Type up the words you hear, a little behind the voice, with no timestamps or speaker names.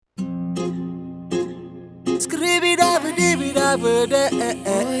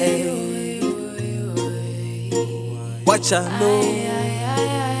Watch I know,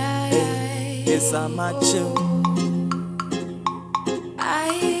 it's a macho.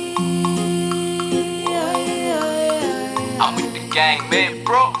 I'm with the gang, MarV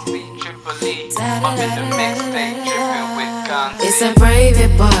PRO, C-triple-E. I'm in the mixtape, tripping with GANZI. It's a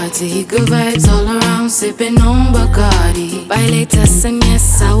private party, good vibes all around, sipping on Bacardi. By latest and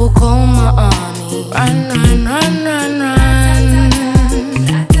yes, I will call my army. Run, run, run, run, run.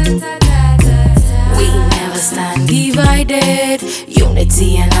 We never stand divided.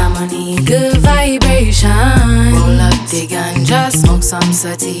 Unity and harmony, good vibration. Roll up the ganja, smoke some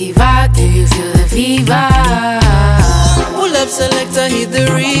sativa. Do you feel the fever? Pull up selector, hit the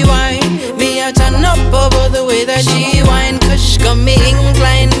rewind. Me I turn up over the way that she whine. Kush got me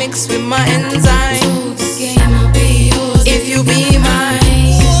inclined, mixed with my enzyme. If you be mine.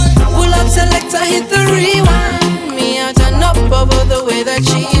 Pull up selector, hit the rewind. Me I turn up over the way that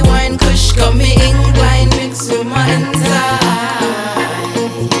she whine. Kush got me inclined, mixed with my enzyme.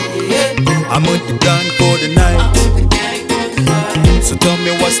 I'm with the gang for the night. So tell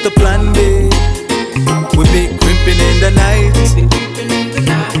me what's the plan, babe? We be creeping in the night,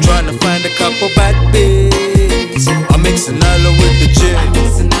 trying to find a couple bad days. I'm mixing all with the gin,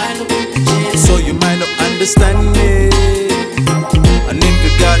 so you might not understand me. And if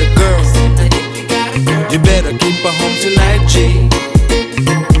you got a girl, you better keep her home tonight, G.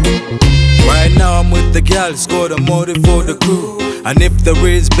 Right now I'm with the gal, score the motive for the crew. And if there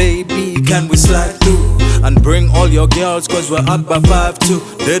is, baby, can we slide through? And bring all your girls, cause we're up by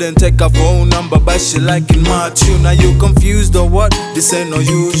 5-2. Didn't take a phone number, but she liking my tune. Are you confused or what? This ain't no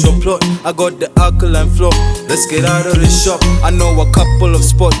usual plot. I got the alkaline flow, let's get out of the shop. I know a couple of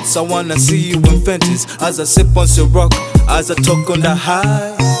spots, I wanna see you in Fenties. As I sip on Ciroc, as I talk on the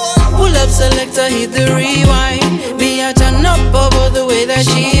high. Pull up selector, hit the rewind. Me I turn up over the way that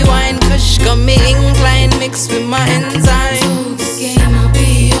she whine. Kush got me inclined, mixed with my enzyme.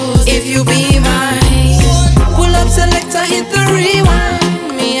 If you be mine. Pull up selector, hit the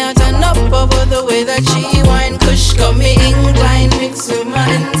rewind. Me I turn up over the way that she whine. Kush got me inclined, mixed with my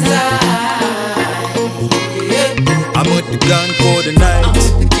enzyme. I'm with the gang for the night.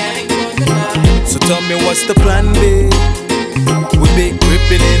 So tell me what's the plan, babe? We be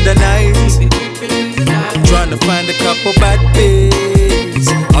creeping in the night, trying to find a couple bad days.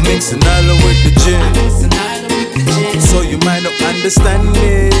 I'm mixing all with the gin, so you might not understand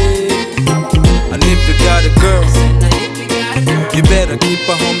me. And if you got a girl, you better keep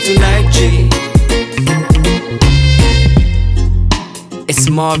her home tonight, G. It's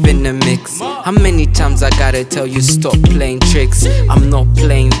MarV in the mix. How many times I gotta tell you stop playing tricks? I'm not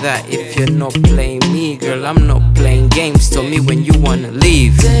playing that if you're not playing me, girl. I'm not playing games. Tell me when you wanna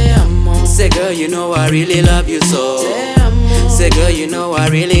leave. Say girl, you know I really love you so. Say girl, you know I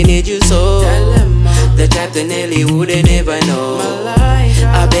really need you so. The type that Nelly wouldn't ever know.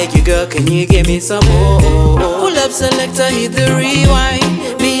 I beg you girl, can you give me some more? Pull up selector, hit the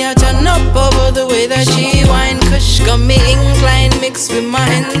rewind. Me I turn up over the way that she whine. Kush got me inclined, mixed with my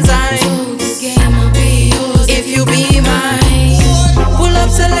enzyme. If you be mine. Pull up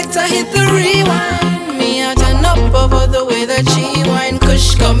selector, hit the rewind. Me I turn up over the way that she whine.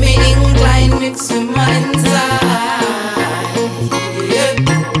 Kush got me inclined, mixed with my enzyme.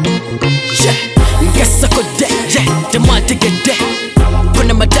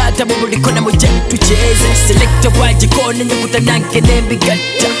 Kuna matata mubuli kuna muje tucheze. Selector wajikone nyukuta nanke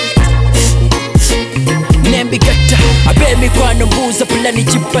nembigata. Nembigata abe mikwano mbuza pulani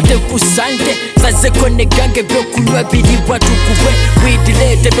chipate kusante. Saze kone gange vyo kunywa bidi watu kuwe. Widi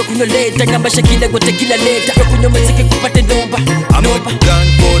leta vyo kunywa leta. Ngamba shakila gote kila leta. Vyo kunywa maziki kupate nomba. I'm with the gang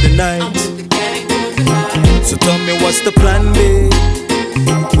for the night. So tell me what's the plan, babe?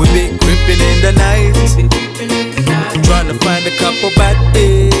 We be creeping in the night, trying to find a couple bad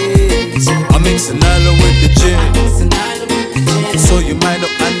days. I'm mixing all with the gin, so you might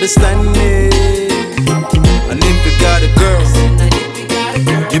not understand